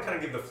 I want to kind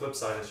of give the flip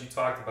side, as you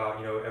talked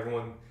about,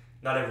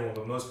 not everyone,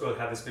 but most people that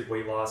have this big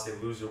weight loss, they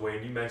lose their weight.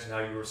 And you mentioned how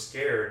you were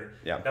scared.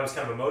 Yeah. That was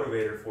kind of a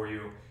motivator for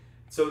you.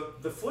 So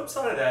the flip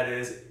side of that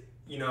is,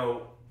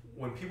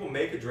 when people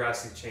make a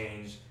drastic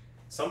change,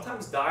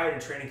 sometimes diet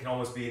and training can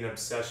almost be an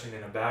obsession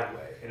in a bad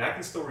way. And I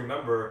can still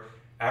remember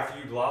after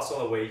you lost all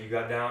the weight, you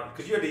got down,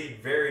 because you had to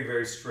eat very,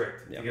 very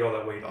strict to get all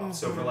that weight off.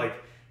 So for like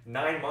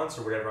 9 months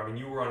or whatever,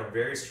 you were on a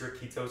very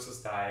strict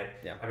ketosis diet.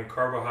 Yeah.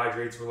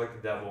 Carbohydrates were like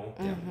the devil.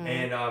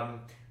 And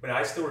when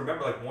I still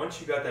remember, like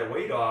once you got that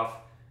weight off,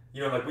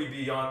 we'd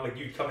be on, like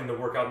you'd come in to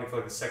work out with me for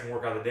like the second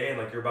workout of the day, and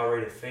like you're about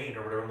ready to faint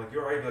or whatever. I'm like,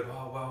 you're already like,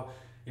 oh, well,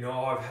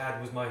 all I've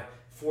had was my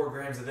 4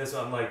 grams of this.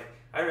 I'm like,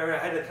 I remember I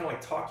had to kind of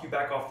like talk you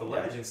back off the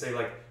ledge and say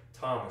like,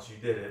 Thomas, you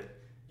did it.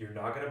 You're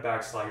not going to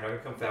backslide. You're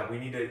not going to become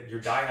fat. Your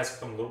diet has to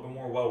become a little bit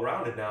more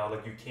well-rounded now.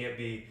 Like you can't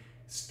be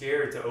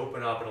scared to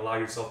open up and allow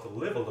yourself to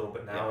live a little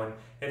bit now.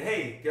 And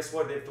hey, guess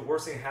what? If the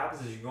worst thing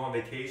happens is you go on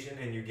vacation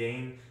and you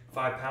gain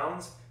 5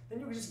 pounds, then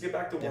you can just get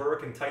back to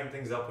work and tighten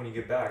things up when you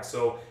get back.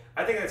 So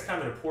I think that's kind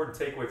of an important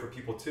takeaway for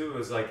people too,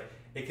 is like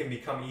it can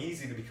become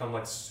easy to become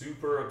like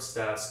super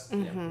obsessed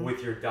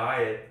with your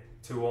diet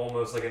to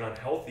almost like an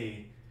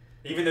unhealthy,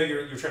 even though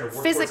you're trying to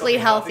work physically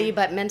healthy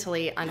but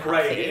mentally unhealthy.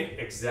 Right,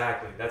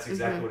 exactly. That's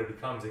exactly what it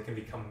becomes. It can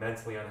become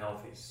mentally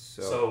unhealthy.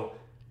 So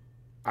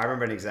I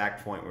remember an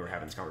exact point we were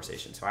having this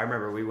conversation. So I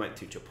remember we went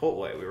to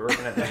Chipotle. We were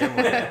working at the gym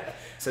one day.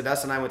 So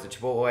Dustin and I went to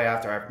Chipotle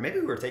after maybe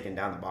we were taking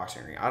down the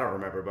boxing ring. I don't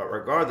remember. But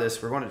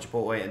regardless, we're going to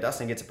Chipotle and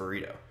Dustin gets a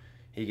burrito.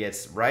 He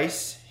gets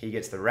rice. He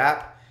gets the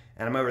wrap.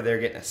 And I'm over there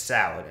getting a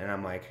salad. And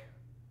I'm like,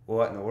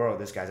 what in the world?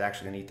 This guy's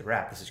actually going to eat the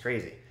wrap. This is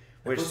crazy.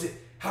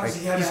 How does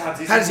he have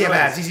abs? How does he have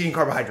abs? He's eating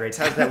carbohydrates.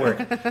 How does that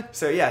work?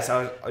 So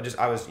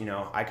I was,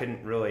 I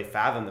couldn't really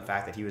fathom the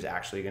fact that he was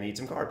actually going to eat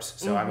some carbs.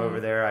 So I'm over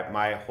there.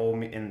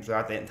 And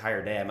throughout the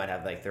entire day, I might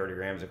have like 30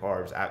 grams of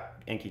carbs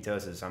in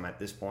ketosis. So I'm at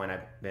this point,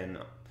 I've been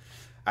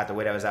at the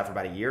weight I was at for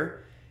about a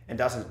year. And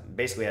Dustin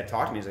basically had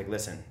talked to me. He's like,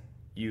 listen,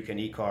 you can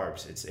eat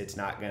carbs. It's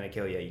not going to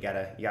kill you. You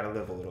gotta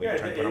live a little. Yeah, You're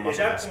trying to put on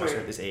muscle mass, especially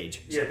at this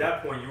age. Yeah, at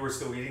that point, you were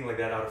still eating like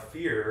that out of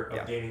fear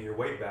of gaining your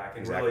weight back,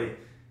 and really.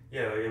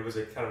 Yeah, it was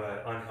a kind of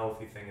an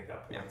unhealthy thing at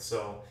that point. Yeah.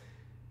 So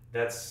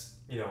that's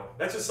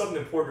just something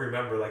important to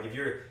remember. Like if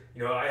you're,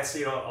 I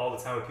see it all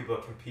the time with people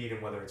that compete,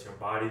 and whether it's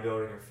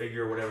bodybuilding or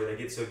figure or whatever, they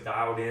get so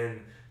dialed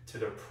in to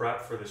their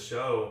prep for the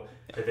show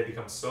that they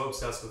become so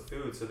obsessed with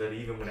food, so that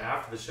even when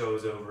after the show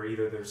is over,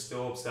 either they're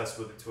still obsessed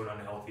with it to an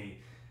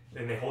unhealthy,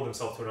 and they hold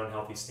themselves to an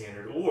unhealthy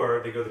standard,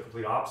 or they go the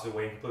complete opposite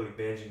way and completely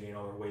binge and gain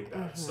all their weight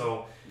back.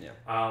 So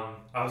I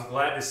was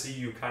glad to see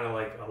you kind of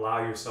like allow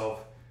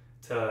yourself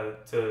to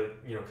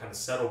kind of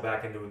settle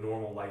back into a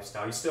normal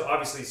lifestyle. You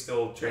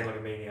still train like a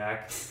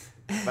maniac.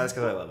 But that's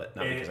because I love it,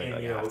 not because I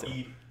have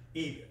to.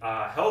 Eat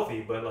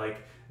healthy, but like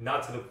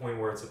not to the point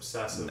where it's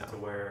obsessive to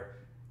where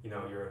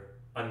you're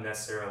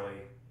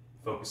unnecessarily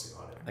focusing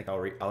on it. Like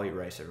I'll eat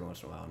rice every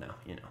once in a while now.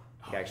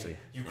 Actually,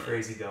 you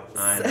crazy devil.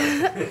 I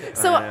know.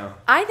 So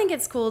I think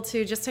it's cool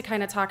too, just to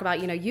kind of talk about,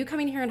 you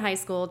coming here in high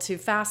school to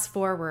fast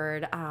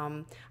forward.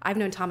 I've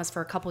known Thomas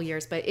for a couple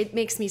years, but it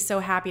makes me so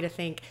happy to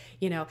think,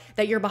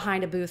 that you're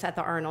behind a booth at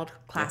the Arnold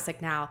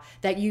Classic now,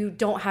 that you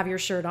don't have your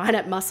shirt on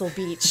at Muscle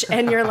Beach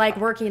and you're like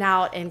working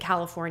out in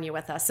California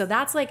with us. So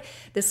that's like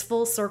this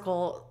full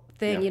circle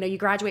thing. You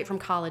graduate from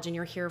college and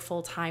you're here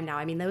full time now.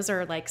 I mean, those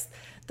are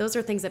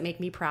things that make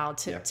me proud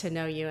to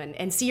know you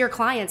and see your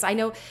clients. I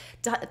know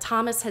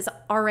Thomas has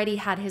already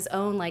had his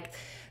own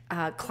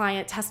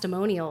client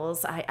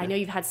testimonials. I know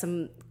you've had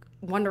some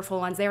wonderful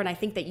ones there, and I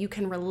think that you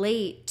can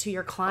relate to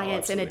your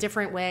clients in a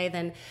different way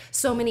than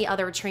so many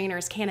other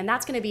trainers can, and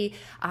that's going to be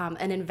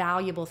an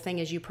invaluable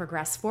thing as you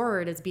progress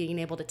forward, is being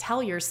able to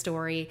tell your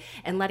story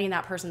and letting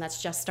that person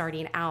that's just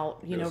starting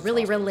out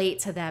really relate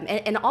to them,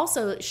 and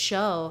also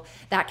show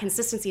that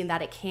consistency and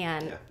that it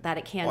can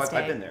stay.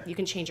 I've been there. You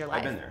can change your life.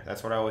 I've been there.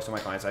 That's what I always tell my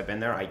clients. I've been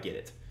there. I get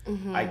it.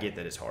 I get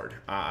that it's hard.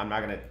 I'm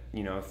not going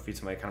to feed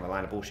somebody kind of a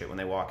line of bullshit when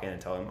they walk in and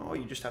tell them, oh,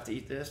 you just have to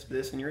eat this,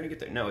 and you're going to get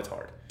there. No, it's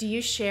hard. Do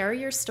you share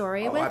your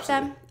story with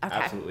them? Okay.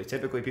 Absolutely.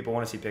 Typically, people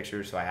want to see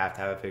pictures, so I have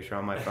to have a picture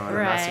on my phone.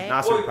 Right. I'm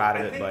not super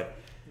proud of it, but...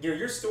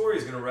 your story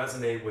is going to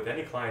resonate with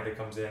any client that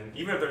comes in,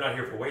 even if they're not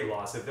here for weight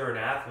loss. If they're an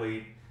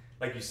athlete,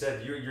 like you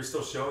said, you're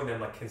still showing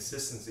them like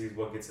consistency is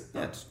what gets it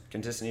done. Yeah, it's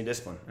consistency,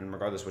 discipline, and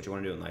regardless of what you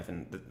want to do in life.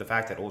 And the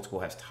fact that Old School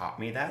has taught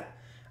me that,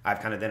 I've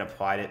kind of then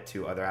applied it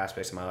to other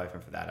aspects of my life,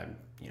 and for that,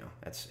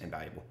 that's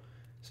invaluable.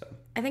 So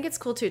I think it's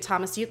cool too,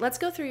 Thomas. Let's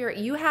go through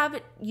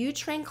you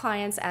train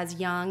clients as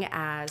young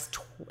as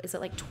is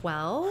it like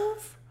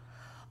 12,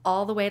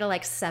 all the way to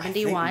like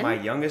 71. I think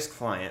my youngest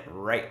client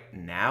right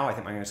now,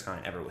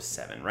 ever was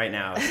 7. Right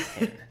now it's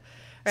 10.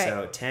 Right.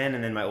 So 10,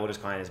 and then my oldest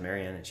client is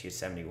Marianne, and she's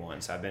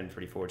 71. So I've been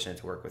pretty fortunate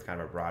to work with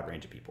kind of a broad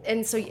range of people.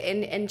 And so,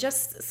 and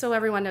just so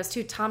everyone knows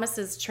too, Thomas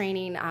is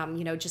training,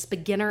 just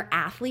beginner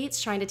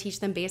athletes, trying to teach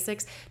them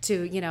basics,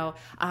 to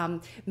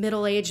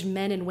middle-aged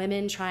men and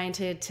women trying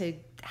to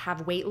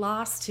have weight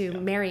loss, to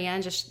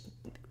Marianne just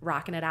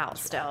rocking it out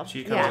still.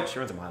 She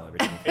runs a mile every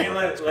day. And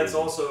let's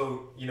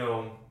also,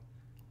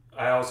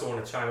 I also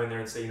want to chime in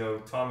there and say,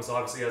 Thomas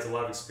obviously has a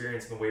lot of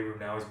experience in the weight room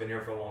now. He's been here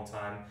for a long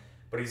time.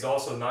 But he's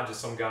also not just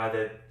some guy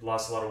that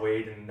lost a lot of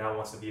weight and now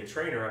wants to be a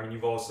trainer. I mean,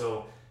 you've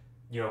also,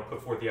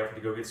 put forth the effort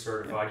to go get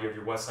certified. Yep. You have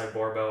your Westside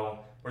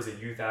Barbell,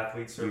 Youth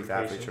Athlete Certification? Youth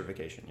Athlete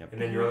Certification, yep.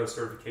 And then your other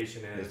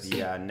certification is?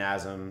 The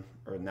NASM,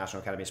 or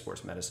National Academy of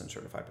Sports Medicine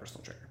Certified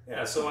Personal Trainer.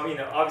 Yeah, so I mean,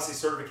 obviously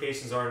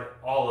certifications aren't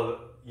all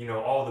of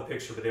the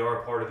picture, but they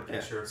are a part of the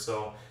picture. Yeah.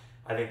 So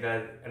I think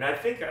that, and I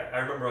think I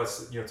remember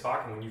us,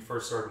 talking when you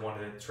first started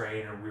wanting to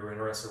train, or we were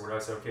interested, where I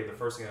said, okay, the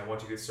first thing I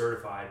want you to get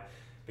certified,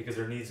 because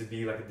there needs to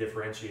be like a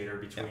differentiator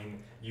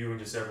between you and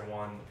just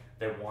everyone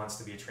that wants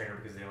to be a trainer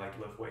because they like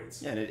to lift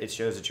weights. Yeah, and it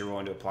shows that you're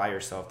willing to apply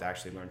yourself to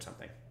actually learn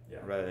something.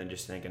 rather than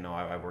just thinking, no,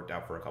 I've worked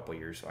out for a couple of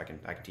years, so I can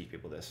teach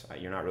people this.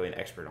 You're not really an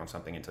expert on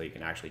something until you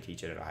can actually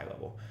teach it at a high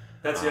level.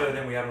 That's the other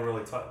thing we haven't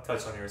really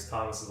touched on here is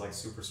Thomas is like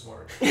super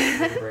smart.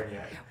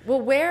 Brainiac.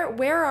 Well,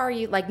 where are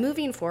you, like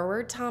moving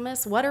forward,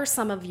 Thomas? What are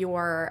some of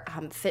your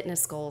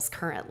fitness goals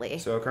currently?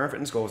 So current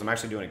fitness goals, I'm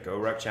actually doing a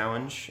GoRuck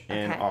challenge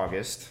in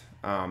August.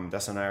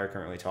 Dustin and I are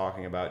currently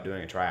talking about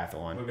doing a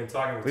triathlon. We've been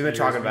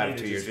talking about it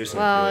for 2 years.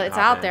 Well, it's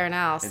out there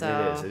now,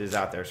 so it is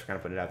out there. So we're gonna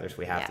put it out there, so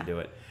we have to do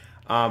it.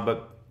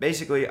 But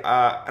basically,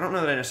 I don't know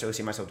that I necessarily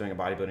see myself doing a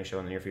bodybuilding show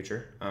in the near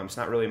future. It's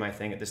not really my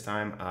thing at this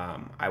time.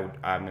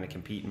 I'm going to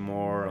compete in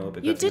more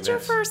Olympic lifting You did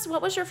events.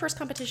 what was your first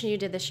competition you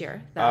did this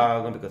year?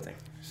 Olympic lifting.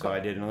 So I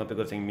did an Olympic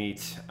lifting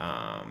meet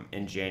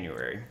in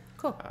January.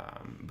 Cool.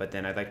 But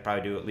then I'd like to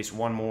probably do at least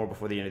one more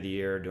before the end of the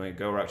year, doing a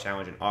GoRuck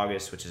challenge in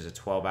August, which is a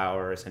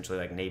 12-hour, essentially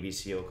like Navy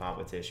SEAL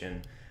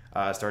competition.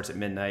 Starts at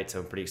midnight, so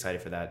I'm pretty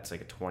excited for that. It's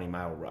like a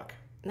 20-mile ruck.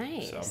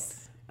 Nice. So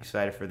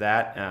excited for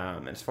that.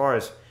 And as far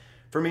as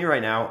for me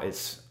right now, I don't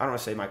want to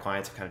say my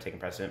clients have kind of taken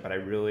precedent, but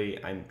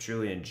I'm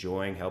truly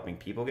enjoying helping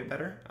people get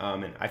better.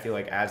 And I feel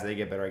like as they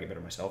get better, I get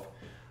better myself.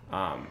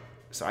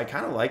 So I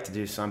kind of like to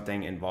do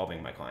something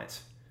involving my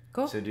clients.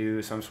 Cool. So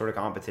do some sort of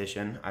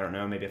competition. I don't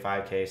know, maybe a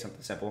 5K,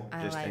 something simple.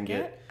 And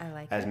get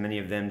as many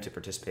of them to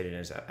participate in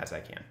as I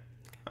can.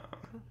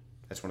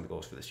 That's one of the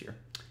goals for this year.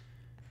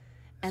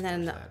 And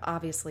then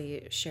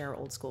obviously share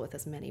Old School with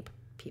as many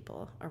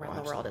people around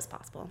the world as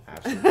possible.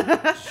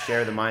 Absolutely.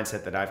 Share the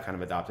mindset that I've kind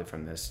of adopted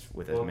from this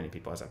with as many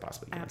people as I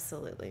possibly can.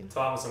 Absolutely.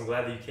 Thomas, I'm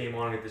glad that you came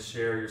on and get to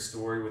share your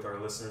story with our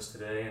listeners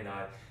today. And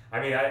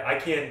I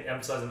can't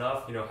emphasize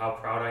enough, how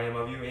proud I am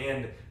of you.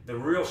 And the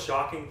real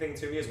shocking thing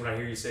to me is when I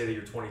hear you say that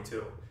you're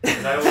 22.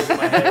 Because I always in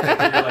my head think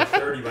that you're like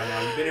 30 by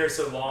now. You've been here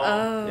so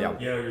long.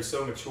 You're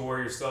so mature.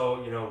 You're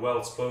so,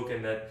 well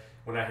spoken that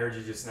when I heard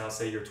you just now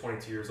say you're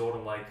 22 years old,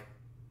 I'm like,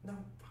 no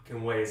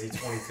fucking way is he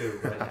 22.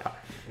 But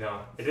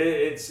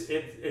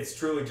it's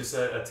truly just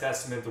a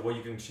testament to what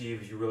you can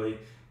achieve if you really,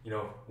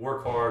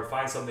 work hard,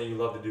 find something you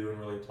love to do, and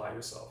really apply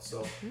yourself.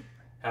 So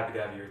happy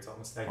to have you here,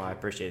 Thomas. Thank you. I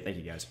appreciate it. Thank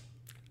you, guys.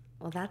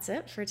 Well, that's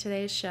it for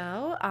today's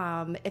show.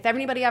 If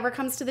anybody ever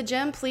comes to the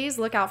gym, please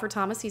look out for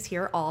Thomas. He's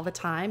here all the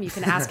time. You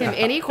can ask him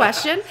any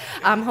question.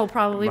 He'll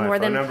probably My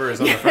phone number is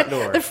on the front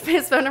door.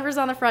 His phone number is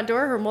on the front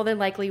door. He'll more than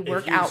likely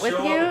work out with you.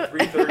 If you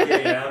show up at 3:30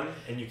 a.m.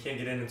 and you can't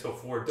get in until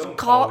 4, don't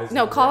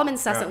call him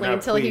incessantly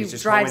until he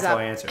drives up. Call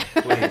me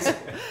until I answer, please.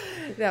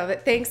 No,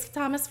 but thanks,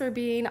 Thomas, for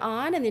being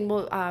on. And then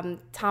we'll,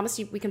 Thomas,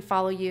 we can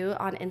follow you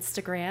on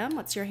Instagram.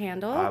 What's your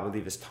handle? I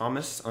believe it's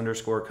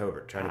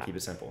Thomas_Covert. Trying to keep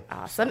it simple.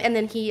 Awesome. And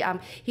then he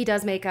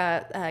does make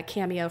a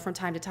cameo from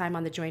time to time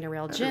on the Join a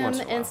Rail Gym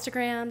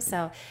Instagram.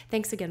 So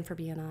thanks again for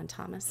being on,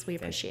 Thomas. We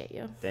appreciate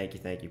you. Thank you.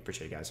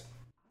 Appreciate it, guys.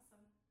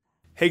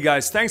 Hey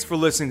guys, thanks for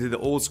listening to the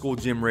Old School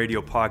Gym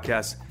Radio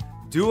podcast.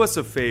 Do us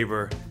a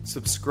favor,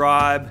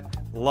 subscribe,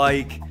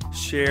 like,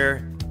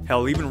 share.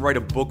 Hell, even write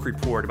a book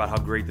report about how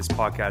great this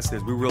podcast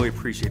is. We really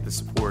appreciate the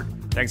support.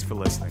 Thanks for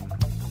listening.